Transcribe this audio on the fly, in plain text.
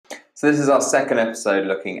So this is our second episode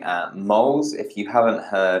looking at moles. If you haven't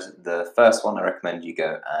heard the first one, I recommend you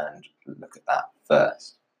go and look at that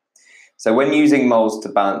first. So when using moles to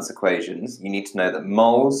balance equations, you need to know that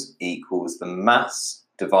moles equals the mass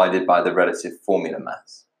divided by the relative formula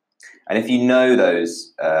mass. And if you know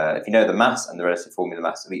those, if you know the mass and the relative formula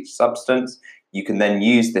mass of each substance, you can then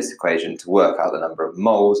use this equation to work out the number of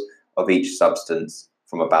moles of each substance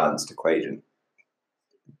from a balanced equation.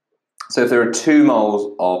 So if there are 2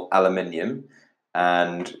 moles of aluminium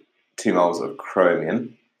and 2 moles of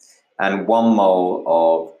chromium and 1 mole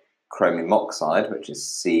of chromium oxide, which is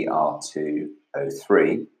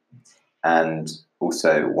Cr2O3, and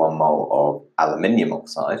also 1 mole of aluminium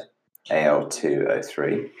oxide,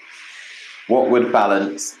 Al2O3, what would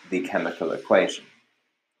balance the chemical equation?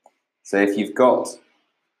 So if you've got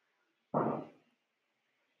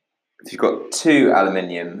 2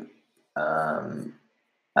 aluminium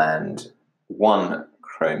and 1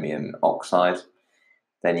 chromium oxide,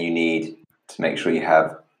 then you need to make sure you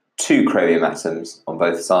have 2 chromium atoms on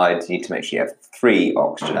both sides. You need to make sure you have 3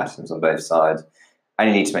 oxygen atoms on both sides, and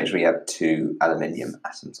you need to make sure you have 2 aluminium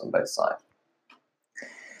atoms on both sides.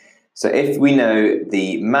 So if we know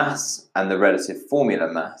the mass and the relative formula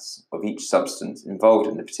mass of each substance involved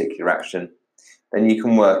in the particular reaction, then you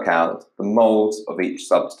can work out the moles of each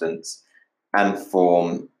substance and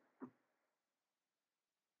form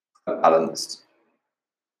a balanced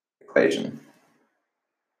equation.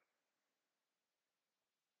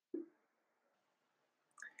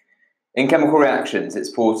 In chemical reactions,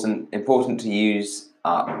 it's important to use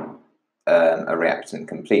up a reactant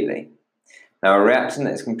completely. Now, a reactant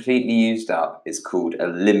that is completely used up is called a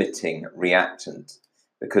limiting reactant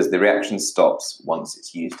because the reaction stops once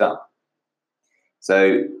it's used up.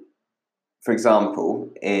 So, for example,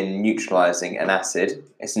 in neutralizing an acid,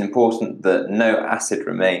 it's important that no acid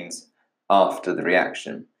remains after the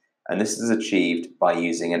reaction, and this is achieved by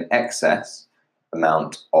using an excess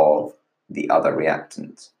amount of the other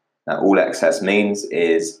reactant. Now, all excess means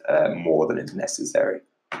is more than is necessary.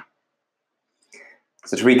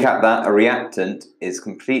 So to recap that, a reactant is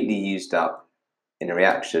completely used up in a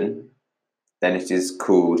reaction, then it is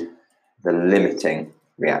called the limiting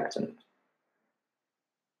reactant.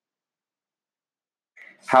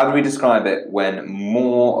 How do we describe it when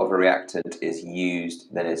more of a reactant is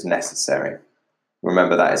used than is necessary?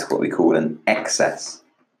 Remember, that is what we call an excess.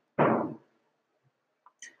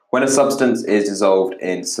 When a substance is dissolved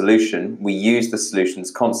in solution, we use the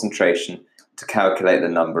solution's concentration to calculate the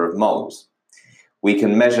number of moles. We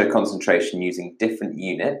can measure concentration using different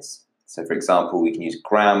units. So, for example, we can use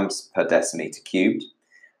grams per decimeter cubed,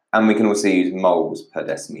 and we can also use moles per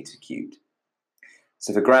decimeter cubed.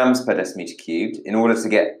 So for grams per decimeter cubed, in order to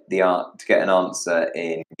get an answer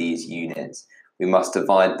in these units, we must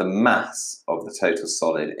divide the mass of the total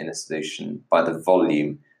solid in a solution by the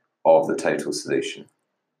volume of the total solution.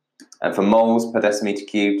 And for moles per decimeter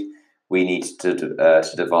cubed, we need to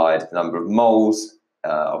divide the number of moles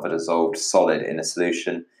of a dissolved solid in a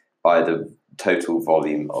solution by the total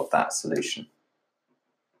volume of that solution.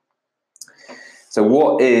 So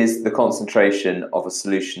what is the concentration of a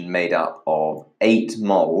solution made up of 8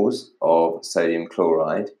 moles of sodium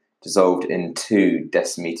chloride dissolved in 2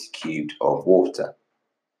 decimeter cubed of water?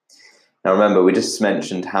 Now remember, we just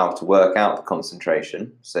mentioned how to work out the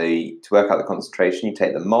concentration. So to work out the concentration, you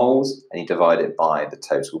take the moles and you divide it by the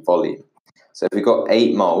total volume. So if we've got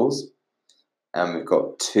 8 moles and we've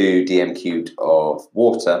got 2 dm cubed of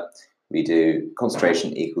water, we do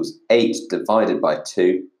concentration equals 8 divided by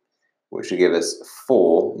 2, which will give us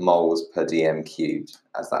 4 moles per dm cubed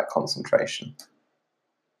as that concentration.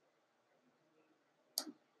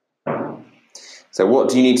 So what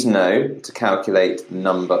do you need to know to calculate the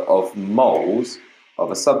number of moles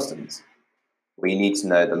of a substance? Well, you need to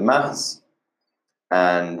know the mass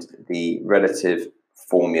and the relative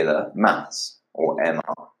formula mass, or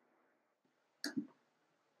MR.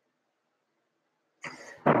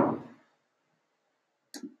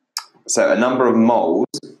 So a number of moles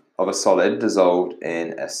of a solid dissolved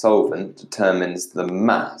in a solvent determines the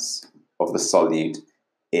mass of the solute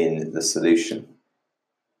in the solution.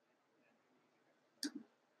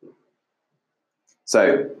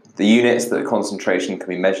 So the units that concentration can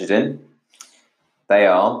be measured in, they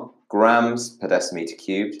are grams per decimeter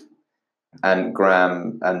cubed and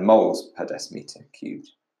moles per decimeter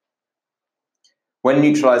cubed. When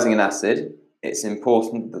neutralizing an acid, it's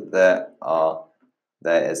important that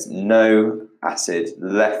there is no acid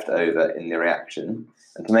left over in the reaction,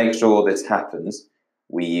 and to make sure this happens,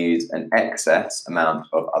 we use an excess amount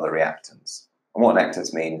of other reactants. And what an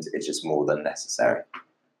excess means is just more than necessary.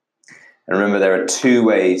 And remember, there are 2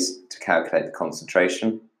 ways to calculate the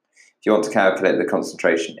concentration. If you want to calculate the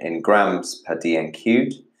concentration in grams per dm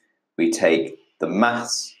cubed, we take the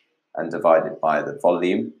mass and divide it by the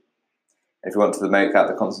volume. If we want to make out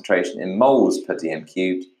the concentration in moles per dm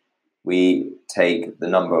cubed, we take the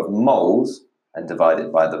number of moles and divide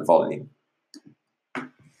it by the volume. And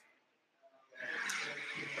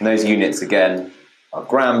those units again are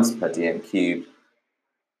grams per dm cubed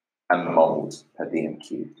and moles per dm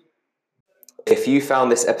cubed. If you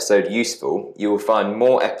found this episode useful, you will find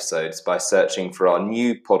more episodes by searching for our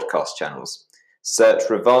new podcast channels. Search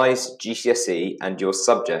Revise GCSE and your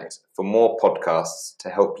subject for more podcasts to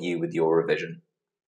help you with your revision.